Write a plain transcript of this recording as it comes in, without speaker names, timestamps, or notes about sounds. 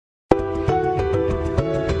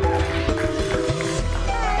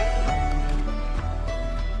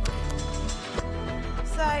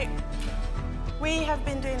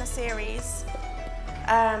series,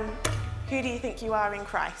 Who Do You Think You Are in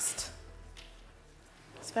Christ?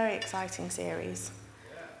 It's a very exciting series.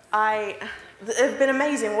 There have been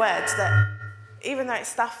amazing words that, even though it's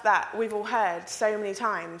stuff that we've all heard so many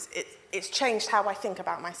times, it's changed how I think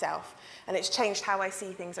about myself, and it's changed how I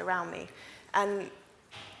see things around me. And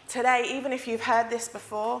today, even if you've heard this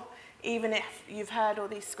before, even if you've heard all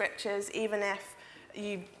these scriptures, even if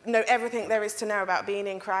you know everything there is to know about being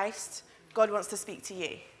in Christ, God wants to speak to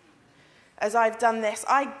you. As I've done this,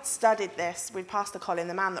 I studied this with Pastor Colin,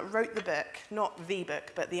 the man that wrote the book, not the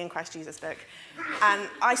book, but the In Christ Jesus book. And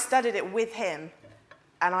I studied it with him,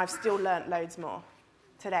 and I've still learnt loads more.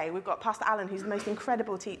 Today, we've got Pastor Alan, who's the most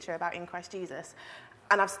incredible teacher about In Christ Jesus,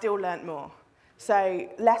 and I've still learnt more. So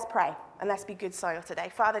let's pray, and let's be good soil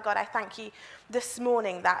today. Father God, I thank you this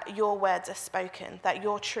morning that your words are spoken, that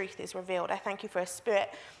your truth is revealed. I thank you for a spirit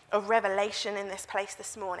of revelation in this place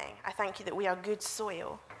this morning. I thank you that we are good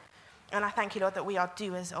soil. And I thank you, Lord, that we are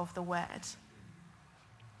doers of the word.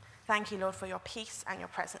 Thank you, Lord, for your peace and your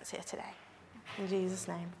presence here today. In Jesus'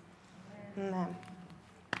 name. Amen.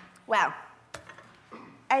 Well,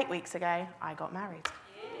 8 weeks ago, I got married.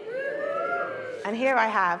 And here I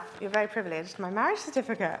have, you're very privileged, my marriage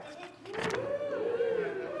certificate.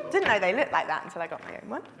 Didn't know they looked like that until I got my own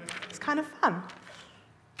one. It's kind of fun.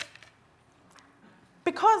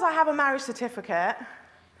 Because I have a marriage certificate,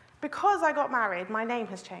 because I got married, my name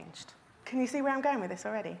has changed. Can you see where I'm going with this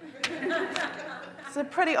already? It's a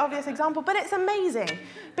pretty obvious example, but it's amazing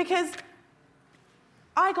because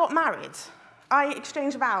I got married. I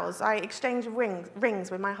exchanged vows. I exchanged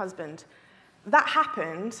rings with my husband. That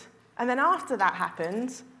happened, and then after that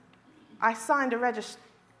happened, I signed a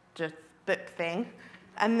register book thing,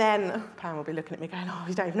 and then Pam will be looking at me going, oh,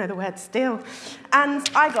 you don't even know the word still. And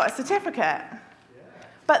I got a certificate.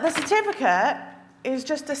 But the certificate is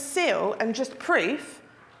just a seal and just proof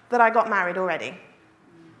that I got married already.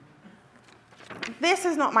 This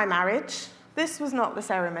is not my marriage. This was not the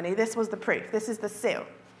ceremony. This was the proof. This is the seal.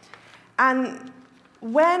 And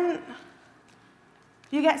when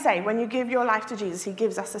you get saved, when you give your life to Jesus, he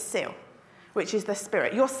gives us a seal, which is the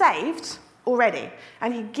Spirit. You're saved already,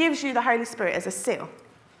 and he gives you the Holy Spirit as a seal.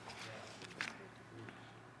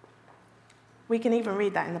 We can even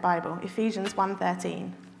read that in the Bible. Ephesians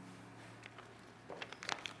 1:13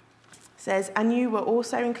 says, and you were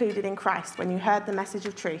also included in Christ when you heard the message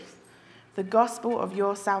of truth, the gospel of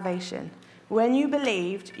your salvation. When you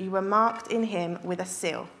believed, you were marked in him with a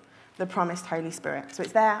seal, the promised Holy Spirit. So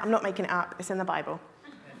it's there. I'm not making it up. It's in the Bible.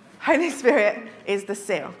 Holy Spirit is the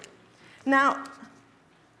seal. Now,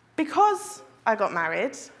 because I got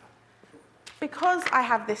married, because I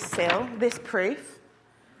have this seal, this proof,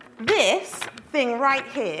 this thing right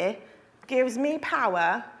here gives me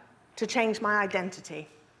power to change my identity.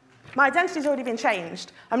 My identity's already been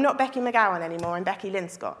changed. I'm not Becky McGowan anymore, I'm Becky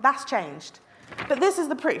Linscott. That's changed. But this is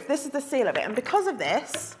the proof. This is the seal of it. And because of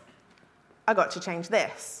this, I got to change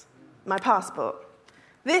this, my passport.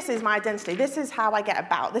 This is my identity. This is how I get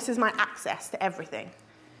about. This is my access to everything.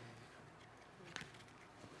 It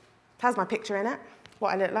has my picture in it,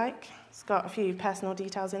 what I look like. It's got a few personal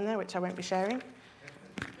details in there, which I won't be sharing.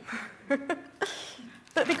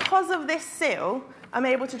 But because of this seal, I'm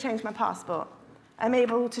able to change my passport. I'm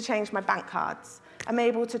able to change my bank cards. I'm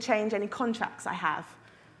able to change any contracts I have.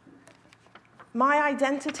 My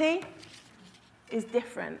identity is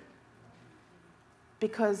different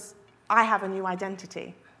because I have a new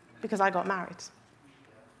identity, because I got married.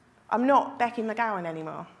 I'm not Becky McGowan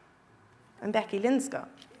anymore. I'm Becky Linscott.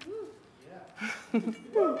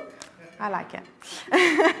 I like it.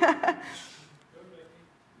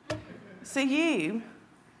 So you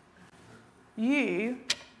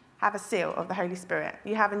have a seal of the Holy Spirit.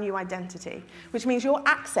 You have a new identity, which means your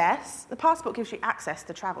access, the passport gives you access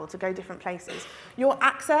to travel, to go different places. Your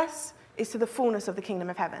access is to the fullness of the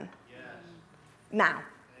kingdom of heaven. Yes. Now. Amen.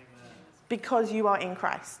 Because you are in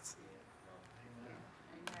Christ.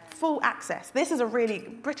 Amen. Full access.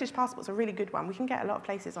 British passport's a really good one. We can get a lot of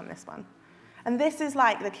places on this one. And this is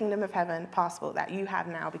like the kingdom of heaven passport that you have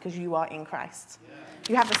now because you are in Christ. Yeah.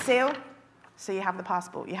 You have the seal, so you have the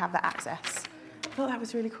passport, you have the access. I thought that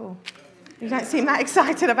was really cool. You don't seem that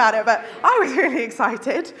excited about it, but I was really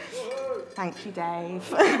excited. Thank you, Dave.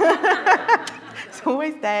 It's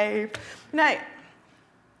always Dave. No,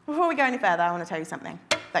 before we go any further, I want to tell you something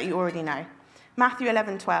that you already know. Matthew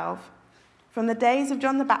 11:12. From the days of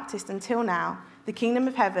John the Baptist until now, the kingdom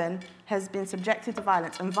of heaven has been subjected to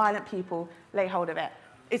violence, and violent people lay hold of it.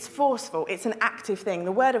 It's forceful. It's an active thing.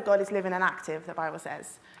 The word of God is living and active, the Bible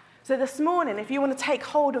says. So this morning, if you want to take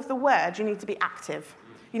hold of the word, you need to be active.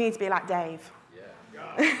 You need to be like Dave.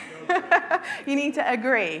 Yeah. You need to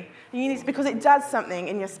agree. Because it does something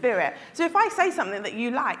in your spirit. So if I say something that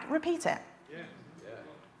you like, repeat it. Yeah.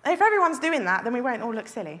 Yeah. If everyone's doing that, then we won't all look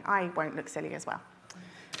silly. I won't look silly as well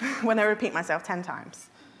when I repeat myself 10 times.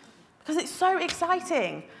 Because it's so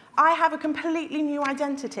exciting. I have a completely new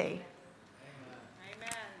identity.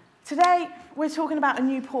 Amen. Today, we're talking about a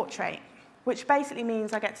new portrait, which basically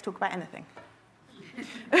means I get to talk about anything.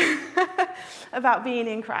 About being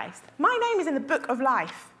in Christ. My name is in the book of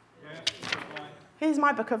life. Here's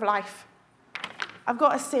my book of life. I've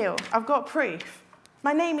got a seal. I've got proof.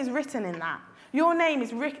 My name is written in that. Your name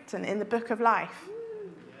is written in the book of life.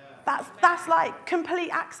 That's like complete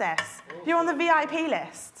access. You're on the VIP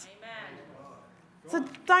list. So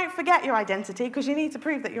don't forget your identity, because you need to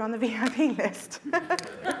prove that you're on the VIP list.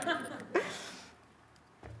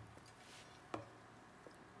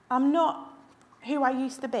 I'm not who I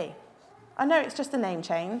used to be. I know it's just a name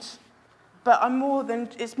change, but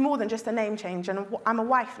it's more than just a name change, and I'm a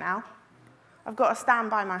wife now. I've got to stand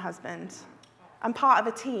by my husband. I'm part of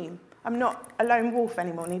a team. I'm not a lone wolf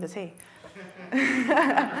anymore, neither is he.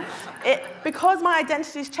 Because my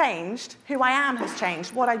identity's changed, who I am has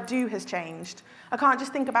changed, what I do has changed. I can't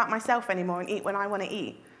just think about myself anymore and eat when I want to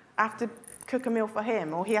eat. I have to cook a meal for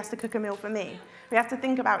him, or he has to cook a meal for me. We have to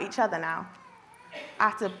think about each other now. I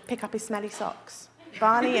have to pick up his smelly socks.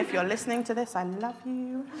 Barney, if you're listening to this, I love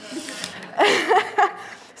you.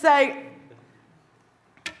 So,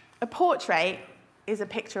 a portrait is a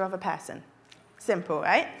picture of a person. Simple,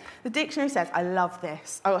 right? The dictionary says, I love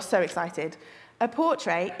this. I was so excited. A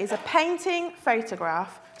portrait is a painting,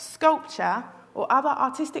 photograph, sculpture, or other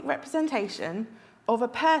artistic representation of a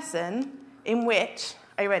person in which,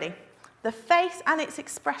 are you ready? The face and its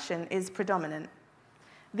expression is predominant.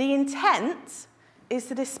 The intent is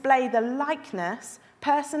to display the likeness,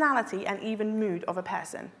 personality, and even mood of a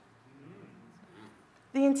person.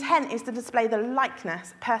 The intent is to display the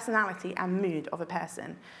likeness, personality, and mood of a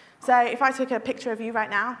person. So if I took a picture of you right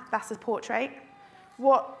now, that's a portrait.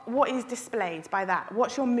 What is displayed by that?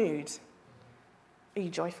 What's your mood? Are you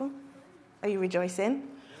joyful? Are you rejoicing?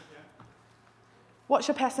 What's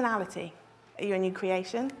your personality? Are you a new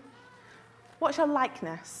creation? What's your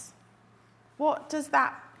likeness? What does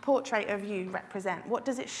that portrait of you represent? What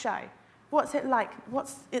does it show? What's it like?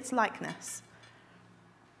 What's its likeness?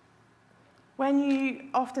 When you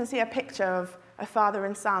often see a picture of a father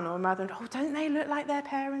and son, or a mother and, don't they look like their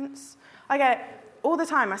parents? I get, all the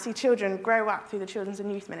time I see children grow up through the children's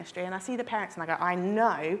and youth ministry, and I see the parents and I go, I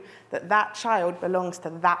know that child belongs to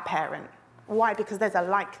that parent. Why? Because there's a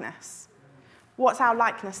likeness. What's our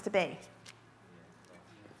likeness to be?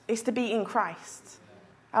 It's to be in Christ.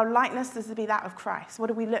 Our likeness is to be that of Christ. What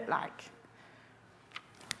do we look like?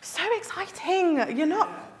 So exciting. You're not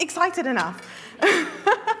excited enough.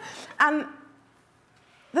 And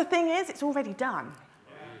the thing is, it's already done.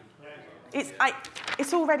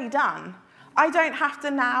 It's already done. I don't have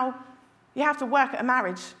to now, you have to work at a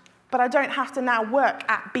marriage, but I don't have to now work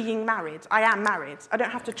at being married. I am married. I don't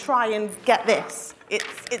have to try and get this.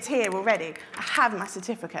 It's here already. I have my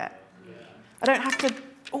certificate. I don't have to,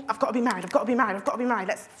 I've got to be married, I've got to be married, I've got to be married.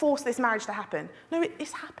 Let's force this marriage to happen. No,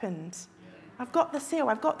 it's happened. I've got the seal,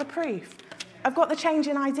 I've got the proof. I've got the change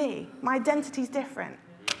in ID. My identity's different.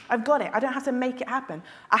 I've got it. I don't have to make it happen.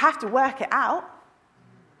 I have to work it out.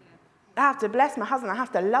 I have to bless my husband. I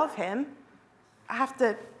have to love him. I have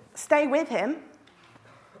to stay with him.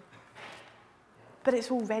 But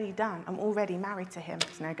it's already done. I'm already married to him.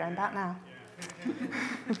 There's no going back now.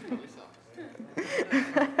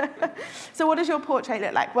 So what does your portrait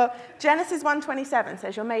look like? Well, Genesis 1:27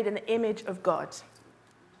 says you're made in the image of God.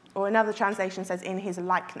 Or another translation says in his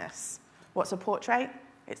likeness. What's a portrait?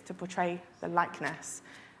 It's to portray the likeness.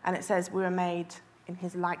 And it says we were made in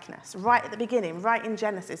his likeness. Right at the beginning, right in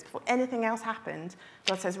Genesis, before anything else happened,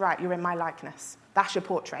 God says, right, you're in my likeness. That's your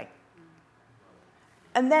portrait.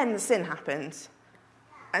 And then the sin happened.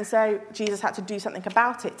 And so Jesus had to do something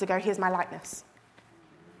about it to go, here's my likeness.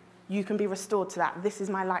 You can be restored to that. This is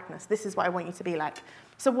my likeness. This is what I want you to be like.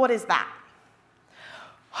 So what is that?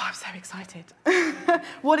 Oh, I'm so excited.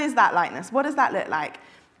 What is that likeness? What does that look like?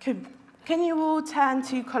 Can you all turn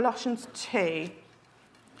to Colossians 2,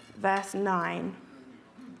 verse 9?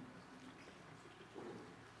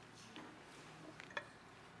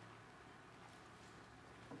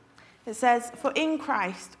 It says, for in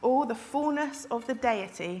Christ all the fullness of the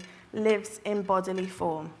deity lives in bodily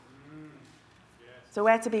form. So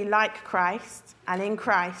we're to be like Christ, and in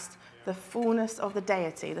Christ the fullness of the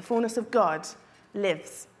deity, the fullness of God,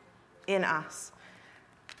 lives in us.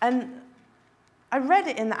 And I read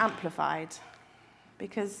it in the Amplified,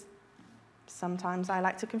 because sometimes I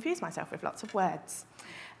like to confuse myself with lots of words.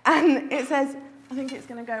 And it says, I think it's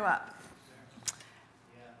going to go up.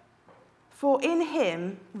 For in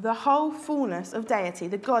him, the whole fullness of deity,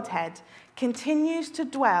 the Godhead, continues to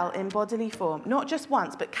dwell in bodily form, not just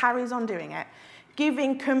once, but carries on doing it,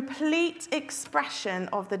 giving complete expression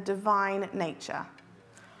of the divine nature.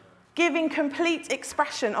 Giving complete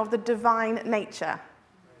expression of the divine nature.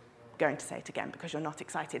 I'm going to say it again because you're not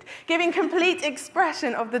excited. Giving complete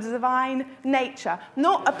expression of the divine nature.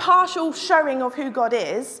 Not a partial showing of who God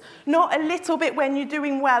is, not a little bit when you're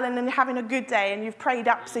doing well and then you're having a good day and you've prayed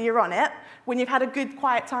up so you're on it, when you've had a good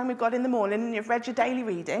quiet time with God in the morning and you've read your daily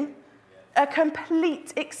reading. A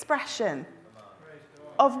complete expression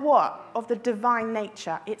of what? Of the divine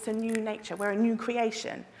nature. It's a new nature. We're a new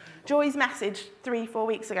creation. Joy's message 3-4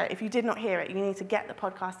 weeks ago, if you did not hear it, you need to get the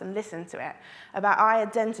podcast and listen to it, about our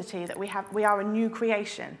identity, that we are a new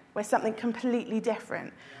creation. We're something completely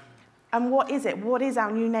different. And what is it? What is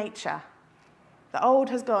our new nature? The old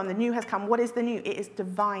has gone, the new has come. What is the new? It is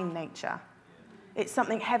divine nature. It's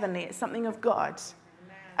something heavenly. It's something of God.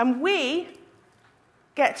 And we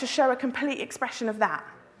get to show a complete expression of that.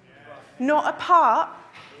 Not a part,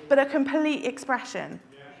 but a complete expression.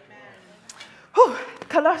 Whew.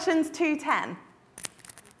 Colossians 2:10,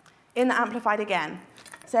 in the Amplified again,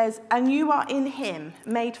 says, and you are in him,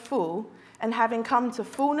 made full, and having come to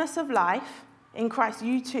fullness of life, in Christ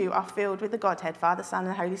you too are filled with the Godhead, Father, Son,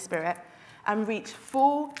 and Holy Spirit, and reach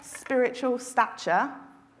full spiritual stature.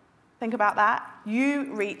 Think about that.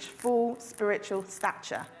 You reach full spiritual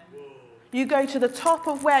stature. You go to the top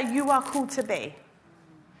of where you are called to be.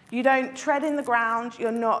 You don't tread in the ground.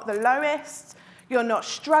 You're not the lowest. You're not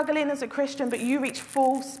struggling as a Christian, but you reach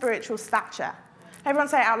full spiritual stature. Everyone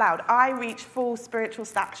say it out loud. I reach full spiritual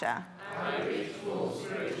stature. I reach full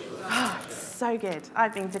spiritual stature. Oh, it's so good.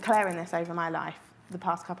 I've been declaring this over my life the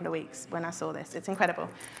past couple of weeks when I saw this. It's incredible.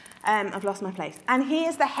 I've lost my place. And he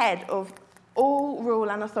is the head of all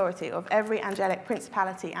rule and authority of every angelic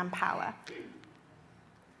principality and power.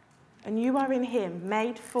 And you are in him,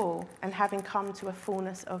 made full, and having come to a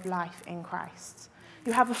fullness of life in Christ.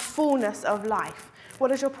 You have a fullness of life. What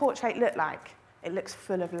does your portrait look like? It looks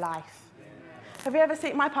full of life. Have you ever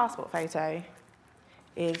seen my passport photo?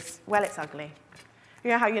 It's ugly. You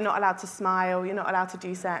know how you're not allowed to smile, you're not allowed to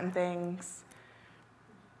do certain things.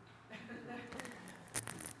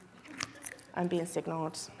 I'm being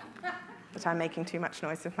signalled, but I'm making too much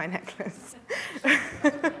noise with my necklace.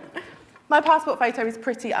 My passport photo is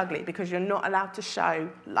pretty ugly because you're not allowed to show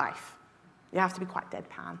life. You have to be quite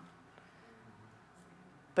deadpan.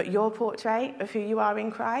 But your portrait of who you are in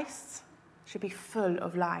Christ should be full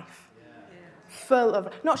of life. Yeah. Full of,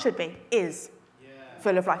 not should be, is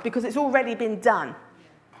full of life because it's already been done.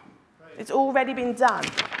 It's already been done.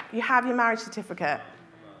 You have your marriage certificate.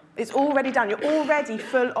 It's already done. You're already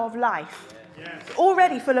full of life. Yes.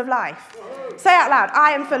 Already full of life. Say out loud,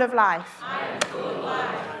 I am full of life. I am full of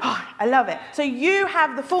life. Oh, I love it. So you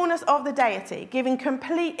have the fullness of the deity, giving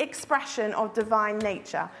complete expression of divine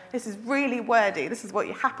nature. This is really wordy. This is what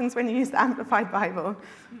happens when you use the Amplified Bible.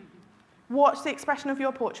 Watch the expression of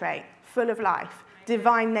your portrait, full of life,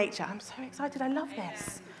 divine nature. I'm so excited. I love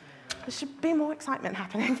this. There should be more excitement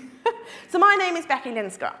happening. So my name is Becky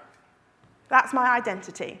Linscott. That's my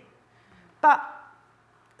identity. But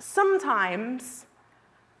sometimes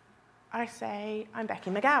I say I'm Becky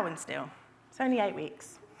McGowan still. It's only 8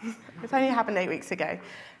 weeks. It's only happened 8 weeks ago.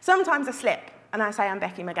 Sometimes I slip and I say I'm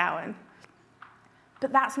Becky McGowan.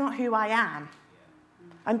 But that's not who I am.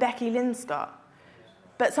 I'm Becky Linscott.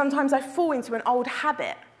 But sometimes I fall into an old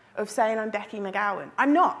habit of saying I'm Becky McGowan.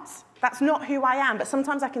 I'm not. That's not who I am. But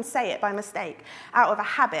sometimes I can say it by mistake, out of a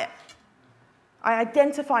habit. I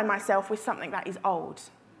identify myself with something that is old,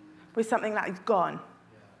 with something that is gone.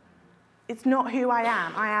 It's not who I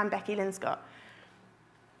am. I am Becky Linscott.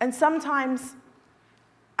 And sometimes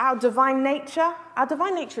our divine nature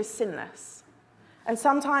is sinless. And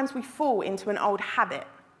sometimes we fall into an old habit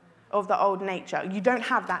of the old nature. You don't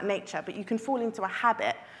have that nature, but you can fall into a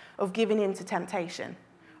habit of giving in to temptation,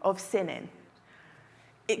 of sinning.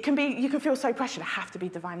 It can be, you can feel so pressured, I have to be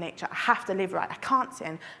divine nature, I have to live right, I can't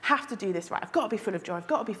sin, I have to do this right, I've got to be full of joy, I've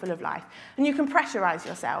got to be full of life. And you can pressurize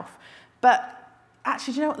yourself. But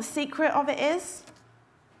actually, do you know what the secret of it is?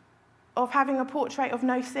 Of having a portrait of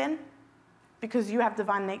no sin? Because you have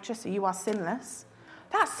divine nature, so you are sinless.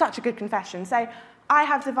 That's such a good confession. Say, I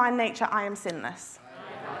have divine nature, I am sinless.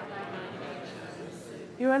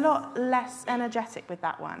 You're a lot less energetic with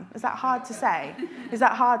that one. Is that hard to say? Is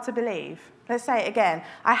that hard to believe? Let's say it again.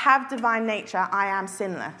 I have divine nature, I am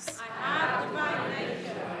sinless. I have divine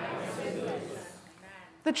nature, I am sinless.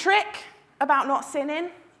 The trick about not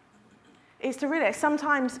sinning is to realize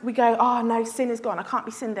sometimes we go, oh no, sin is gone. I can't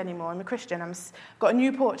be sinned anymore. I'm a Christian. Got a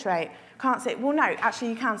new portrait. Can't sin. Well, no, actually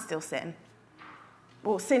you can still sin.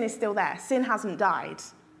 Well, sin is still there. Sin hasn't died.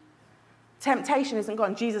 Temptation isn't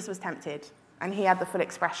gone. Jesus was tempted, and he had the full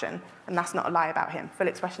expression, and that's not a lie about him, full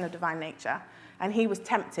expression of divine nature. And he was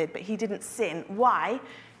tempted, but he didn't sin. Why?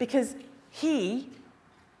 Because he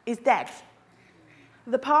is dead.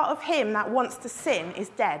 The part of him that wants to sin is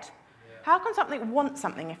dead. How can something want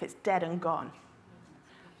something if it's dead and gone?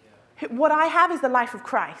 What I have is the life of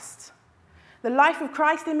Christ. The life of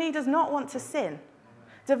Christ in me does not want to sin.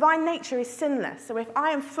 Divine nature is sinless. So if I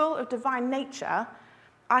am full of divine nature,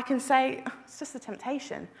 I can say, it's just a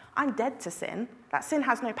temptation. I'm dead to sin. That sin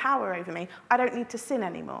has no power over me. I don't need to sin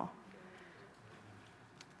anymore.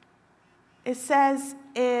 It says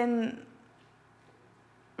in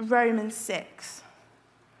Romans 6,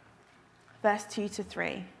 verse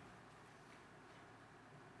 2-3.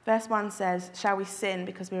 Verse 1 says, shall we sin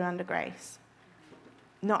because we're under grace?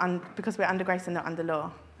 Because we're under grace and not under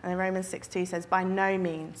law. And then Romans 6:2 says, by no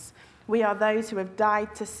means. We are those who have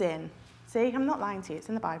died to sin. See, I'm not lying to you. It's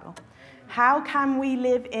in the Bible. How can we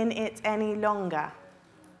live in it any longer?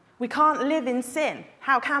 We can't live in sin.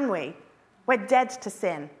 How can we? We're dead to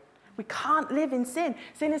sin. We can't live in sin.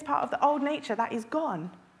 Sin is part of the old nature that is gone.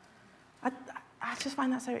 I just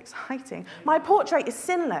find that so exciting. My portrait is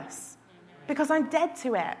sinless because I'm dead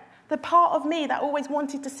to it. The part of me that always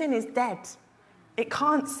wanted to sin is dead. It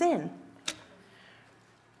can't sin.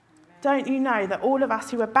 Don't you know that all of us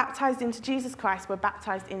who were baptized into Jesus Christ were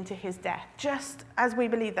baptized into his death? Just as we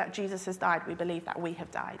believe that Jesus has died, we believe that we have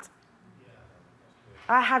died.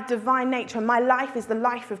 I have divine nature. My life is the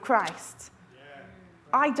life of Christ.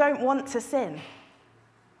 I don't want to sin.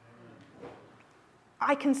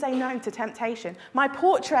 I can say no to temptation. My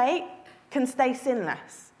portrait can stay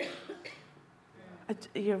sinless.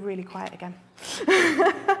 You're really quiet again.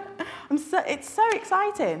 It's so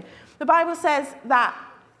exciting. The Bible says that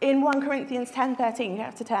in 1 Corinthians 10:13, you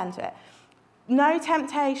have to turn to it. No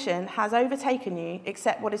temptation has overtaken you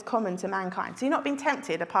except what is common to mankind. So you're not being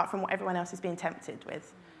tempted apart from what everyone else is being tempted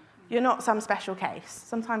with. You're not some special case.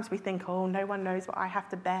 Sometimes we think, oh, no one knows what I have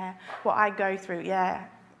to bear, what I go through. Yeah,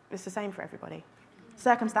 it's the same for everybody.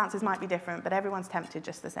 Circumstances might be different, but everyone's tempted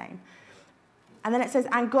just the same. And then it says,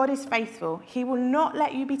 and God is faithful. He will not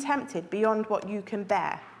let you be tempted beyond what you can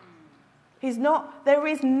bear. There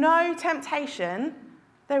is no temptation,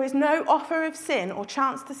 there is no offer of sin or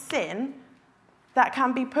chance to sin that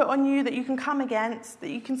can be put on you, that you can come against, that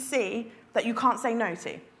you can see, that you can't say no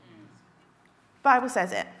to. The Bible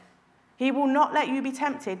says it. He will not let you be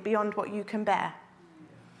tempted beyond what you can bear.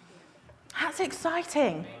 That's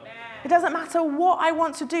exciting. Amen. It doesn't matter what I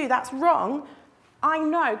want to do that's wrong. I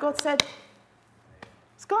know God said,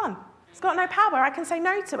 it's gone. It's got no power. I can say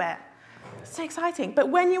no to it. It's so exciting. But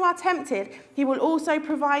when you are tempted, he will also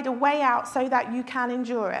provide a way out so that you can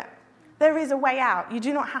endure it. There is a way out. You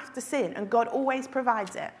do not have to sin, and God always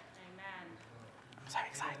provides it. Amen. I'm so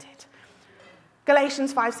excited.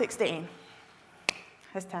 Galatians 5:16.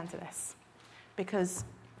 Let's turn to this, because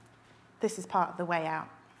this is part of the way out.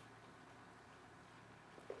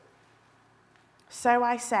 So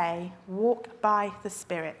I say, walk by the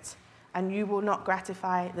Spirit, and you will not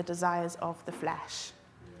gratify the desires of the flesh.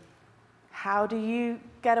 How do you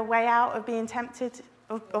get a way out of being tempted,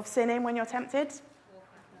 of sinning when you're tempted?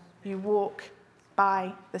 You walk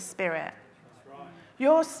by the Spirit.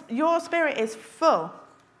 Your spirit is full.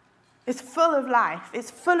 It's full of life.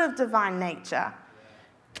 It's full of divine nature.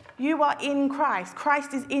 You are in Christ.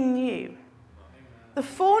 Christ is in you. The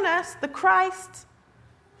fullness, the Christ,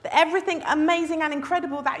 the everything amazing and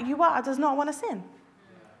incredible that you are does not want to sin.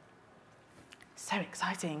 So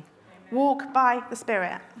exciting. Walk by the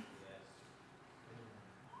Spirit.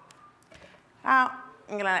 Now,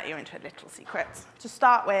 I'm going to let you into a little secret. To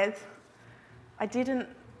start with, I didn't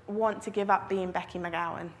want to give up being Becky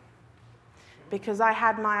McGowan because I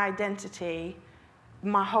had my identity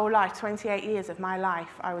my whole life, 28 years of my life,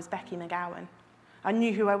 I was Becky McGowan. I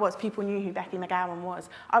knew who I was. People knew who Becky McGowan was.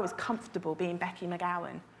 I was comfortable being Becky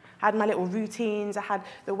McGowan. I had my little routines. I had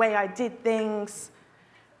the way I did things.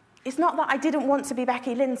 It's not that I didn't want to be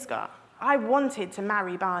Becky Linscott. I wanted to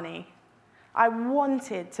marry Barney. I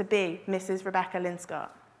wanted to be Mrs. Rebecca Linscott.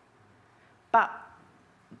 But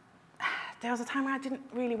there was a time where I didn't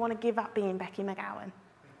really want to give up being Becky McGowan.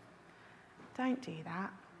 Don't do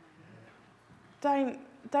that.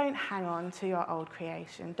 Don't hang on to your old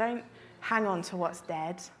creation. Don't hang on to what's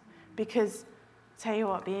dead. Because, tell you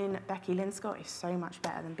what, being Becky Linscott is so much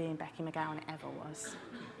better than being Becky McGowan ever was.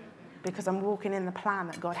 Because I'm walking in the plan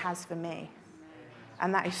that God has for me.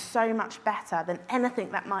 And that is so much better than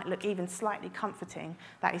anything that might look even slightly comforting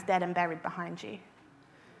that is dead and buried behind you.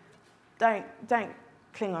 Don't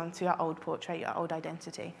cling on to your old portrait, your old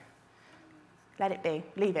identity. Let it be.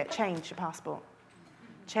 Leave it. Change your passport.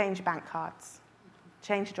 Change your bank cards.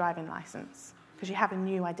 Change your driving license. Because you have a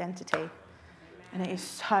new identity. And it is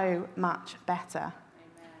so much better.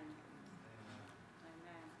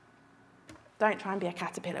 Don't try and be a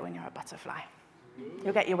caterpillar when you're a butterfly.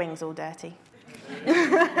 You'll get your wings all dirty.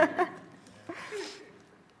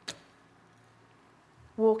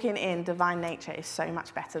 Walking in divine nature is so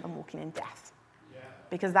much better than walking in death.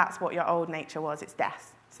 Because that's what your old nature was. It's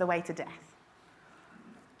death. It's the way to death.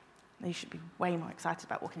 You should be way more excited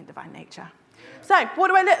about walking in divine nature. So, what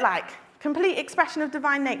do I look like? Complete expression of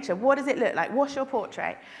divine nature. What does it look like? What's your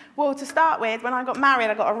portrait? Well, to start with, when I got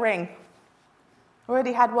married, I got a ring.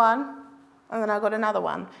 Already had one. And then I got another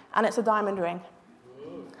one, and it's a diamond ring.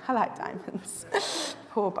 I like diamonds.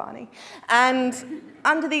 Poor Barney. And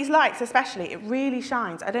under these lights especially, it really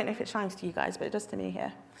shines. I don't know if it shines to you guys, but it does to me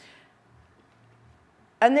here.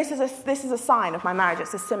 And this is a sign of my marriage.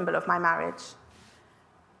 It's a symbol of my marriage.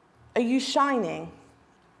 Are you shining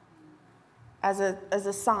as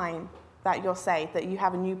a sign that you're saved, that you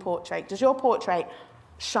have a new portrait? Does your portrait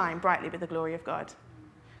shine brightly with the glory of God?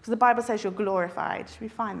 Because the Bible says you're glorified. Should we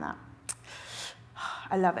find that?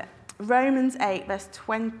 I love it. Romans 8, verse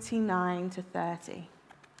 29 to 30.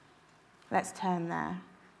 Let's turn there.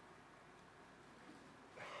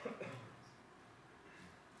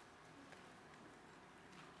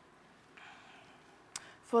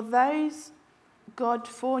 For those God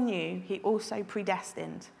foreknew, he also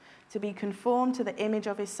predestined to be conformed to the image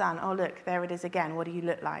of his Son. Oh, look, there it is again. What do you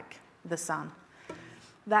look like? The Son.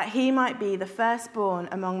 That he might be the firstborn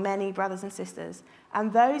among many brothers and sisters.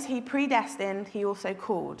 And those he predestined, he also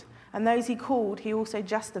called. And those he called, he also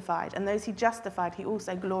justified. And those he justified, he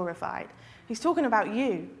also glorified. He's talking about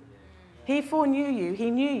you. He foreknew you.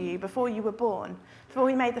 He knew you before you were born. Before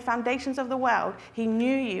he made the foundations of the world, he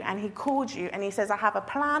knew you and he called you. And he says, I have a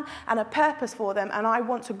plan and a purpose for them, and I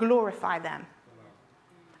want to glorify them.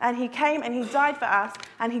 And he came and he died for us,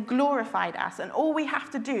 and he glorified us. And all we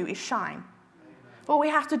have to do is shine. All we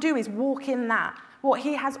have to do is walk in that, what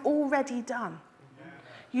he has already done.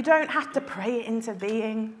 You don't have to pray it into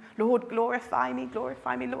being. Lord, glorify me, Lord,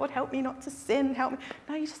 help me not to sin, help me.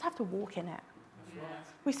 No, you just have to walk in it.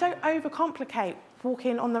 We so overcomplicate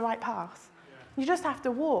walking on the right path. You just have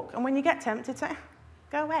to walk, and when you get tempted, say,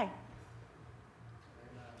 go away.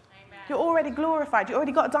 You're already glorified. You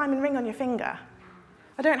already got a diamond ring on your finger.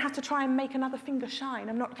 I don't have to try and make another finger shine.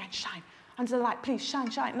 I'm not going to shine under the light. Please, shine,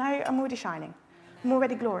 shine. No, I'm already shining. I'm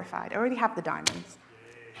already glorified. I already have the diamonds.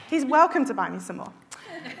 He's welcome to buy me some more.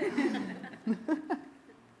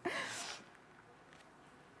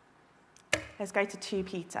 Let's go to 2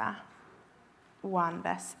 Peter 1,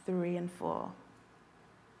 verse 3 and 4.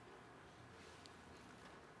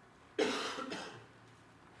 It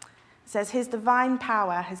says, his divine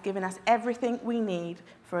power has given us everything we need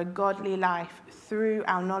for a godly life through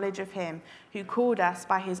our knowledge of him who called us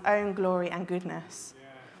by his own glory and goodness.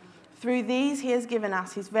 Through these he has given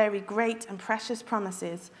us his very great and precious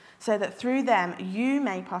promises, so that through them you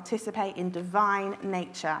may participate in divine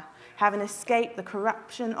nature, having escaped the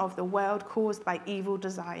corruption of the world caused by evil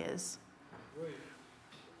desires.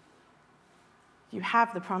 You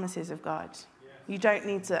have the promises of God. You don't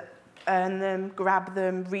need to earn them, grab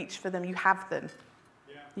them, reach for them. You have them.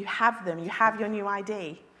 You have them. You have your new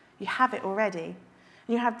ID. You have it already. And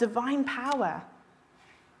you have divine power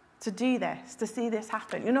to do this, to see this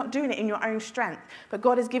happen. You're not doing it in your own strength, but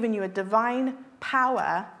God has given you a divine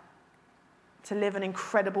power to live an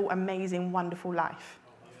incredible, amazing, wonderful life.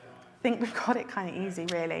 I think we've got it kind of easy,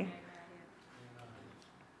 really.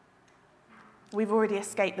 We've already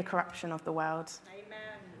escaped the corruption of the world.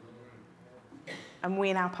 Amen. And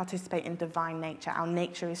we now participate in divine nature. Our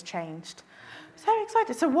nature is changed. So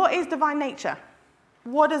excited. So what is divine nature?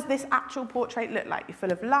 What does this actual portrait look like? You're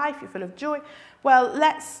full of life, you're full of joy. Well,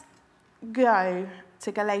 let's go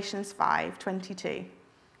to Galatians 5:22.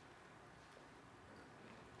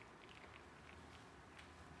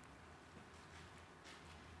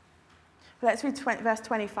 Let's read verse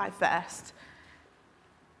 25 first.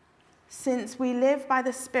 Since we live by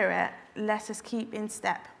the Spirit, let us keep in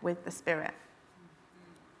step with the Spirit.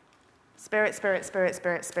 Spirit, Spirit, Spirit,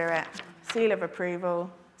 Spirit, Spirit. Seal of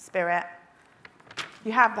approval, Spirit.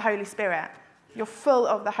 You have the Holy Spirit. You're full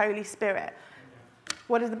of the Holy Spirit.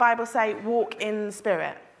 What does the Bible say? Walk in the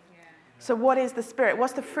Spirit. So what is the Spirit?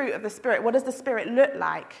 What's the fruit of the Spirit? What does the Spirit look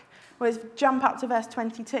like? Well, let's jump up to verse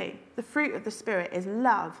 22. The fruit of the Spirit is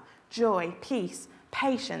love, joy, peace,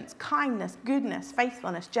 patience, kindness, goodness,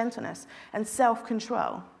 faithfulness, gentleness, and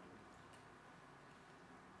self-control.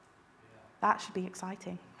 That should be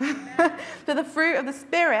exciting. So the fruit of the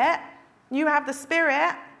Spirit, you have the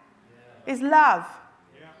Spirit, is love.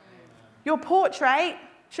 Your portrait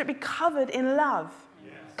should be covered in love.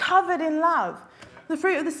 Covered in love. The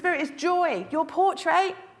fruit of the Spirit is joy. Your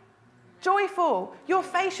portrait, joyful. Your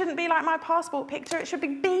face shouldn't be like my passport picture. It should be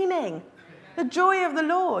beaming. The joy of the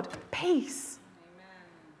Lord. Peace.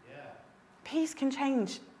 Peace can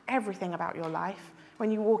change everything about your life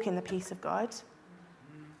when you walk in the peace of God.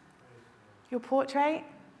 Your portrait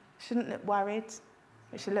shouldn't look worried.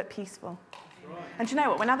 It should look peaceful. And do you know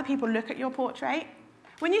what? When other people look at your portrait,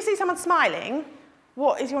 when you see someone smiling,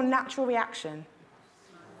 what is your natural reaction?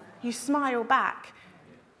 You smile back.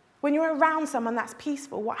 When you're around someone that's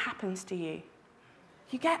peaceful, what happens to you?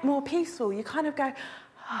 You get more peaceful. You kind of go,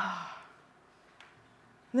 ah. Oh.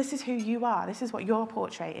 This is who you are. This is what your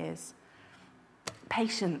portrait is.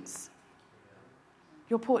 Patience.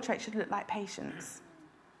 Your portrait should look like patience.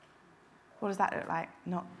 What does that look like?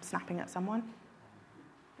 Not snapping at someone?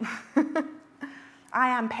 I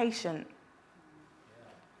am patient.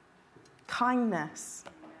 Kindness.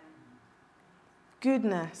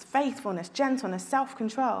 Goodness, faithfulness, gentleness,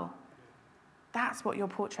 self-control. That's what your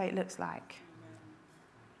portrait looks like.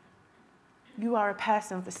 You are a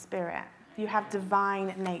person of the Spirit. You have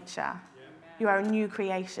divine nature. You are a new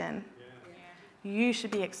creation. You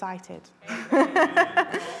should be excited.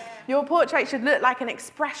 Your portrait should look like an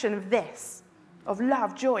expression of this, of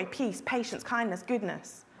love, joy, peace, patience, kindness,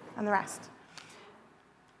 goodness, and the rest.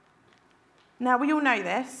 Now, we all know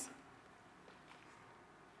this.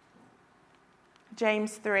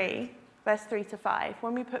 James 3, verse 3-5.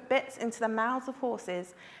 When we put bits into the mouths of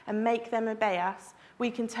horses and make them obey us,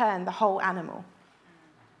 we can turn the whole animal.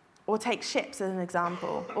 Or take ships as an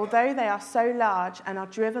example. Although they are so large and are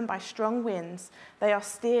driven by strong winds, they are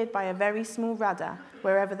steered by a very small rudder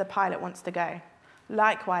wherever the pilot wants to go.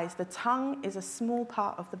 Likewise, the tongue is a small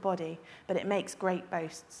part of the body, but it makes great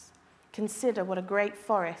boasts. Consider what a great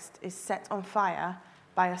forest is set on fire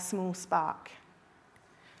by a small spark.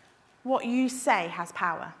 What you say has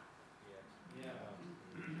power.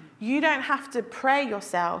 You don't have to pray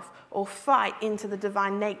yourself or fight into the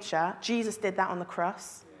divine nature. Jesus did that on the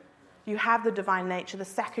cross. You have the divine nature the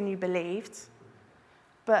second you believed.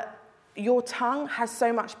 But your tongue has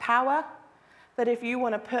so much power that if you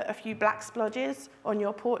want to put a few black splodges on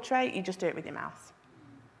your portrait, you just do it with your mouth.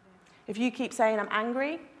 If you keep saying, I'm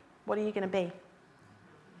angry, what are you going to be?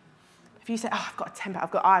 If you say, oh, I've got a temper,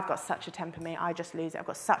 I've got such a temper, me, I just lose it, I've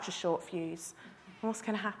got such a short fuse, what's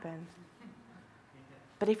going to happen?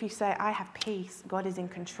 But if you say, I have peace, God is in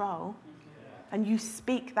control, and you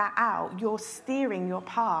speak that out, you're steering your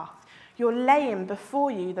path. You're laying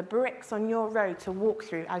before you the bricks on your road to walk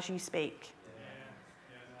through as you speak.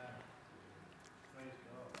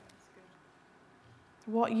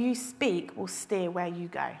 What you speak will steer where you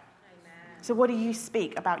go. So what do you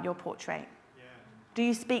speak about your portrait? Do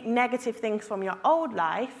you speak negative things from your old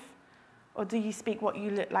life, or do you speak what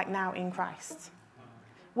you look like now in Christ?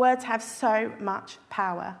 Words have so much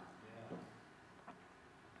power.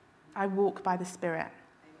 I walk by the Spirit.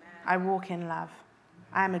 I walk in love.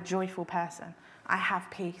 I am a joyful person. I have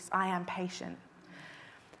peace. I am patient.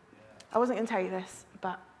 I wasn't going to tell you this,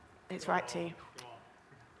 but it's right to.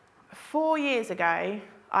 4 years ago,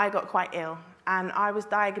 I got quite ill, and I was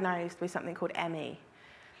diagnosed with something called ME.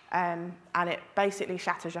 And it basically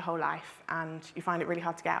shatters your whole life, and you find it really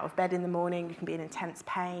hard to get out of bed in the morning. You can be in intense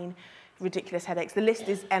pain, ridiculous headaches. The list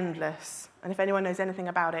is endless, and if anyone knows anything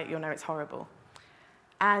about it, you'll know it's horrible.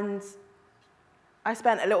 And I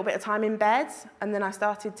spent a little bit of time in bed, and then I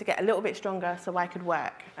started to get a little bit stronger so I could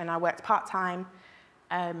work. And I worked part-time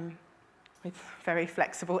with very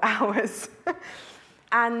flexible hours.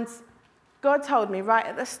 And God told me right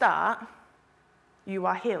at the start, you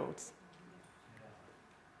are healed.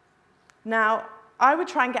 Now, I would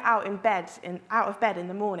try and get out of bed in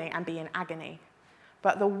the morning and be in agony.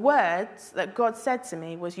 But the words that God said to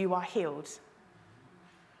me was, you are healed.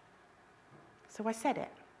 So I said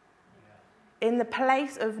it. In the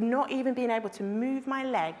place of not even being able to move my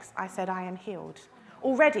legs, I said, I am healed.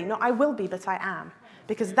 Already, not I will be, but I am.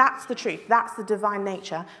 Because that's the truth. That's the divine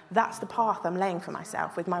nature. That's the path I'm laying for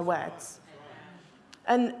myself with my words.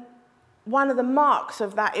 And one of the marks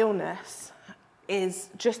of that illness is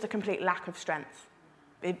just a complete lack of strength.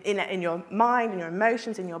 In your mind, in your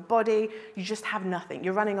emotions, in your body, you just have nothing.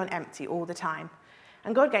 You're running on empty all the time.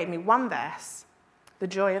 And God gave me one verse, the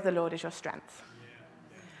joy of the Lord is your strength.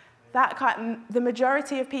 The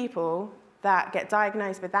majority of people that get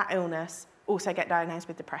diagnosed with that illness also get diagnosed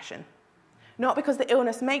with depression. Not because the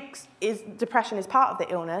illness depression is part of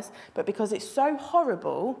the illness, but because it's so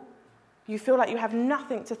horrible, you feel like you have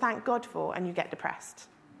nothing to thank God for and you get depressed.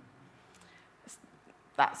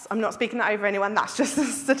 I'm not speaking that over anyone, that's just the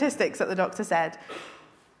statistics that the doctor said.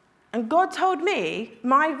 And God told me,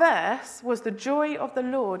 my verse was the joy of the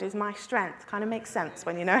Lord is my strength. Kind of makes sense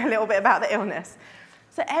when you know a little bit about the illness.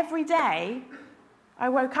 So every day I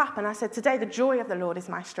woke up and I said, today the joy of the Lord is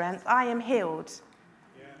my strength. I am healed.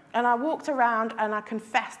 Yeah. And I walked around and I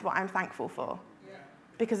confessed what I'm thankful for. Yeah.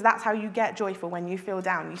 Because that's how you get joyful when you feel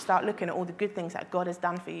down. You start looking at all the good things that God has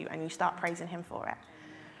done for you and you start praising him for it.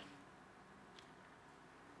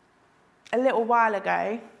 A little while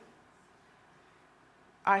ago,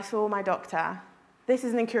 I saw my doctor. This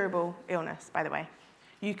is an incurable illness, by the way.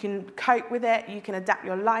 You can cope with it, you can adapt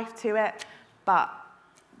your life to it, but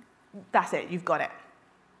that's it, you've got it.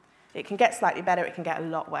 It can get slightly better, it can get a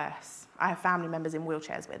lot worse. I have family members in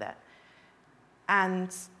wheelchairs with it.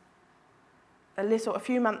 And a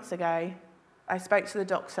few months ago, I spoke to the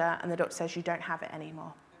doctor, and the doctor says, you don't have it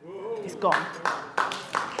anymore. Whoa. It's gone.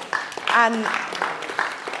 And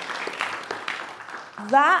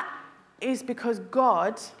that is because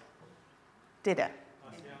God did it.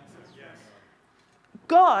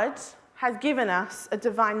 God has given us a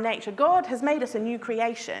divine nature. God has made us a new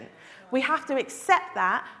creation. We have to accept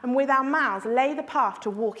that and with our mouths lay the path to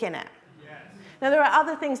walk in it. Yes. Now, there are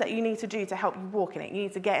other things that you need to do to help you walk in it. You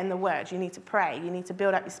need to get in the Word. You need to pray. You need to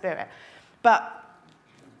build up your spirit. But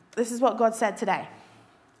this is what God said today.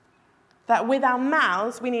 That with our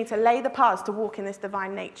mouths, we need to lay the paths to walk in this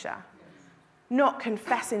divine nature. Not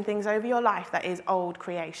confessing things over your life that is old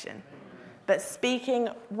creation. But speaking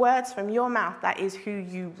words from your mouth that is who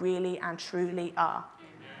you really and truly are.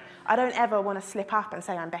 I don't ever want to slip up and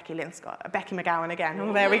say I'm Becky McGowan again.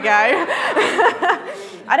 Oh, there we go.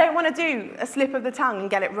 I don't want to do a slip of the tongue and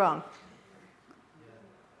get it wrong.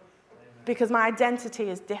 Because my identity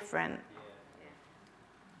is different.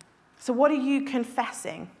 So what are you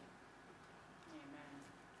confessing?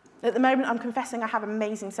 At the moment, I'm confessing I have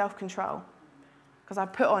amazing self-control. Because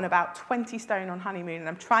I've put on about 20 stone on honeymoon and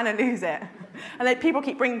I'm trying to lose it. And then people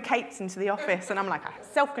keep bringing cakes into the office and I'm like, I have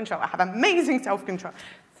self-control. I have amazing self-control.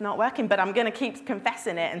 It's not working, but I'm going to keep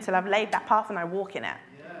confessing it until I've laid that path and I walk in it.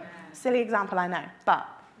 Yeah. Silly example, I know. But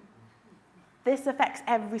this affects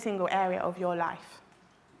every single area of your life.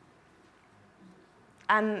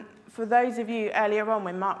 And for those of you earlier on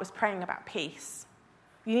when Mark was praying about peace,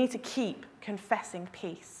 you need to keep confessing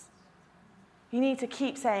peace. You need to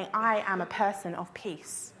keep saying, I am a person of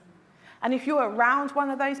peace. And if you're around one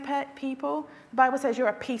of those people, the Bible says you're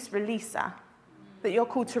a peace releaser, that you're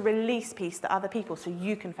called to release peace to other people so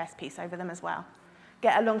you confess peace over them as well.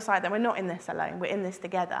 Get alongside them. We're not in this alone. We're in this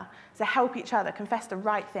together. So help each other. Confess the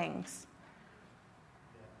right things.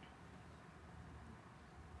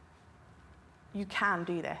 You can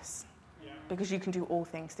do this because you can do all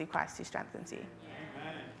things through Christ who strengthens you.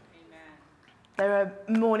 There are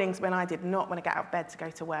mornings when I did not want to get out of bed to go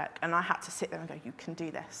to work, and I had to sit there and go, you can do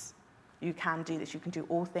this. You can do this. You can do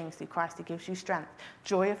all things through Christ who gives you strength.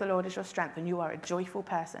 Joy of the Lord is your strength, and you are a joyful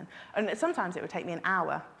person. And sometimes it would take me an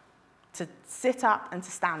hour to sit up and to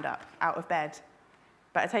stand up out of bed.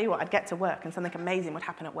 But I tell you what, I'd get to work, and something amazing would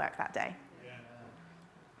happen at work that day. Yeah.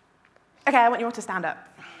 Okay, I want you all to stand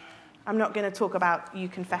up. I'm not going to talk about you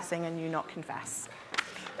confessing and you not confess.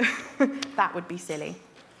 That would be silly.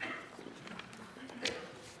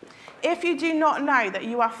 If you do not know that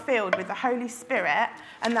you are filled with the Holy Spirit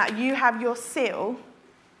and that you have your seal,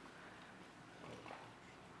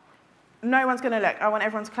 no one's going to look. I want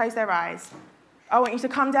everyone to close their eyes. I want you to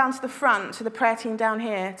come down to the front, to the prayer team down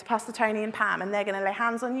here, to Pastor Tony and Pam, and they're going to lay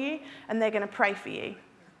hands on you and they're going to pray for you.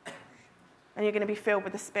 And you're going to be filled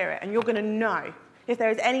with the Spirit, and you're going to know. If there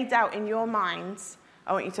is any doubt in your minds,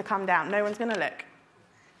 I want you to come down. No one's going to look.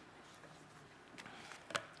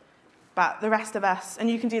 But the rest of us, and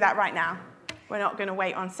you can do that right now. We're not going to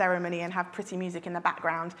wait on ceremony and have pretty music in the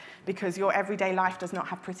background because your everyday life does not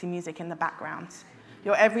have pretty music in the background.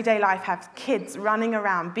 Your everyday life has kids running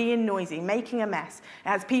around, being noisy, making a mess. It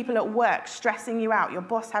has people at work stressing you out, your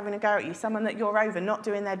boss having a go at you, someone that you're over not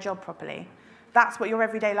doing their job properly. That's what your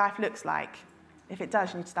everyday life looks like. If it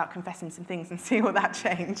does, you need to start confessing some things and see all that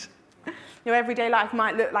change. Your everyday life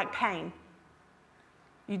might look like pain.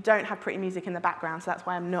 You don't have pretty music in the background, so that's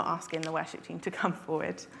why I'm not asking the worship team to come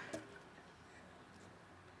forward.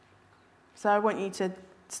 So I want you to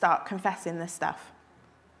start confessing this stuff.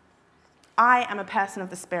 I am a person of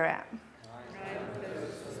the Spirit.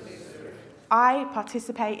 I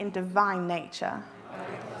participate in divine nature.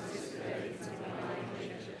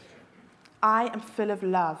 I am full of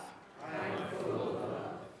love.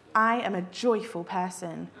 I am a joyful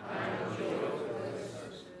person.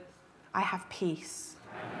 I have peace.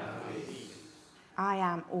 I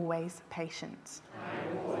am always patient.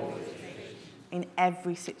 In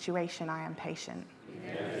every situation, I am patient.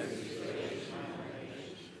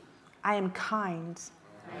 I am kind.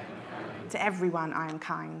 To everyone, I am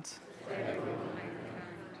kind.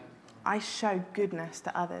 I show goodness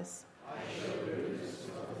to others.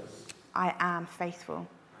 I am faithful.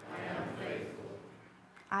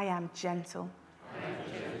 I am gentle.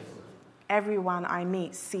 Everyone I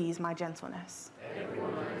meet sees my gentleness.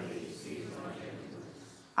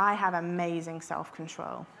 I have amazing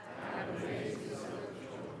self-control.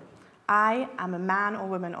 I am a man or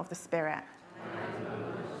woman of the Spirit.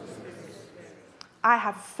 I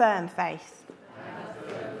have firm faith.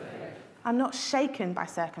 I'm not shaken by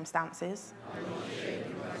circumstances.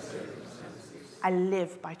 I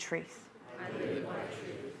live by truth.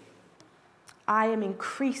 I am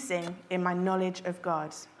increasing in my knowledge of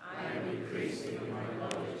God.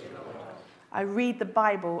 I read the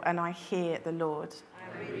Bible and I hear the Lord.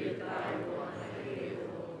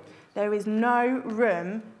 There is no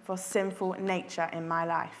room for sinful nature in my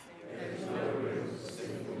life.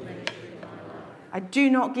 I do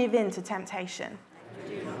not give in to temptation.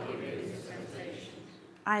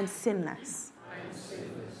 I am sinless.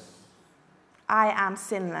 I am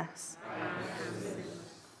sinless.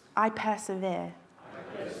 I persevere.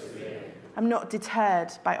 I'm not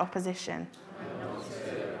deterred by opposition.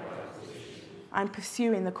 I'm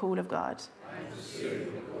pursuing the call of God.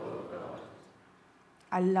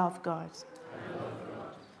 I love God.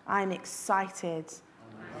 I'm excited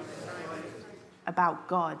about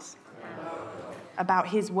God, about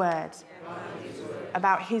His word,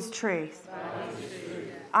 about His truth.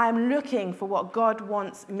 I'm looking for what God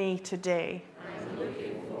wants me to do.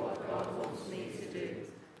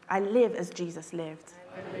 I live as Jesus lived.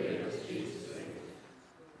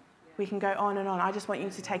 We can go on and on. I just want you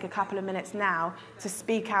to take a couple of minutes now to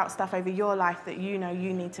speak out stuff over your life that you know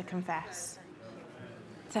you need to confess.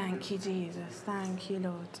 Thank you, Jesus. Thank you,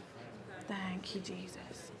 Lord. Thank you,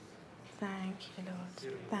 Jesus. Thank you,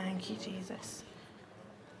 Lord. Thank you, Jesus.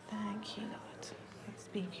 Thank you, Lord. I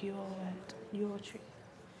speak your word, your truth.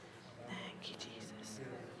 Thank you, Jesus.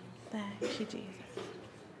 Thank you, Jesus.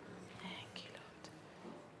 Thank you,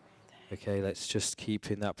 Lord. Okay, let's just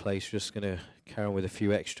keep in that place. We're just going to carry on with a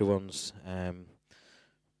few extra ones. The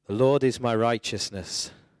Lord is my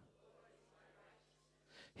righteousness.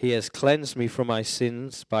 He has cleansed me from my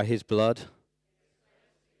sins by His blood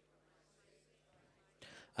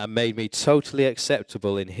and made me totally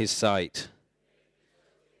acceptable in His sight.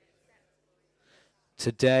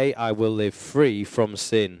 Today I will live free from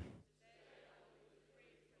sin.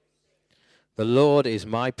 The Lord is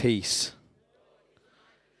my peace.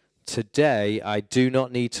 Today I do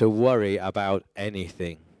not need to worry about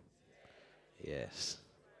anything. Yes.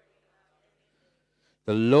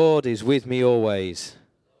 The Lord is with me always.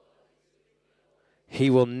 He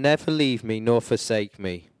will never leave me nor forsake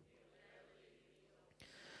me.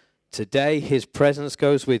 Today His presence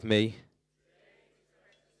goes with me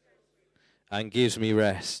and gives me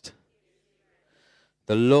rest.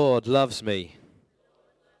 The Lord loves me.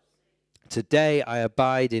 Today I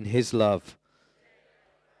abide in His love.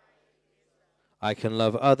 I can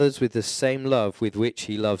love others with the same love with which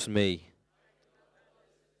He loves me.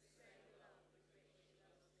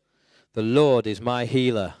 The Lord is my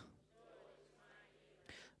healer.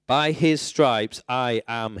 By His stripes I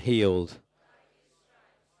am healed.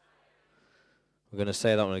 We're going to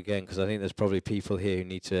say that one again because I think there's probably people here who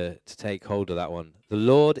need to take hold of that one. The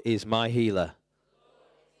Lord is my healer.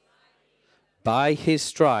 By His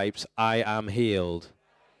stripes I am healed.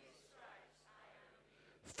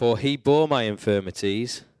 For He bore my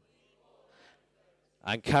infirmities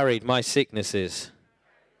and carried my sicknesses.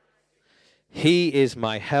 He is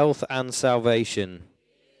my health and salvation.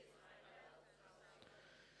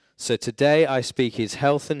 So today I speak His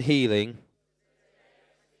health and healing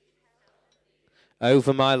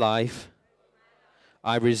over my life.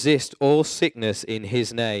 I resist all sickness in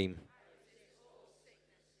His name.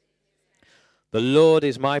 The Lord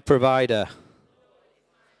is my provider.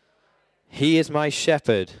 He is my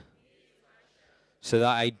shepherd, so that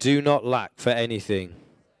I do not lack for anything.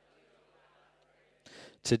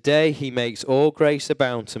 Today He makes all grace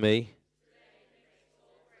abound to me,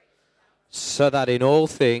 so that in all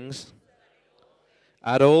things,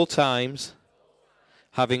 at all times,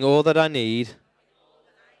 having all that I need,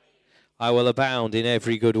 I will abound in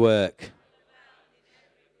every good work.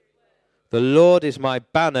 The Lord is my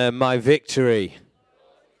banner, my victory.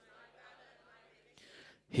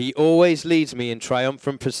 He always leads me in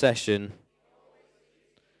triumphant procession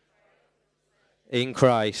in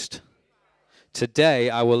Christ. Today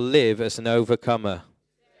I will live as an overcomer.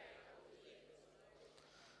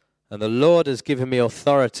 And the Lord has given me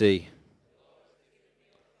authority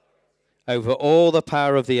over all the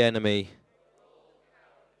power of the enemy.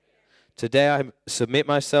 Today I submit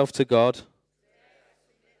myself to God.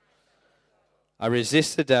 I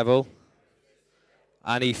resist the devil,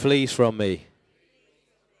 and he flees from me.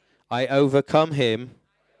 I overcome him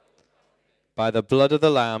by the blood of the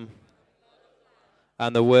Lamb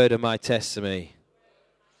and the word of my testimony.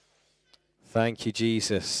 Thank you,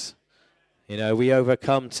 Jesus. You know, we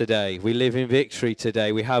overcome today. We live in victory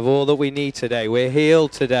today. We have all that we need today. We're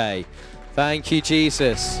healed today. Thank you,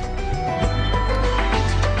 Jesus.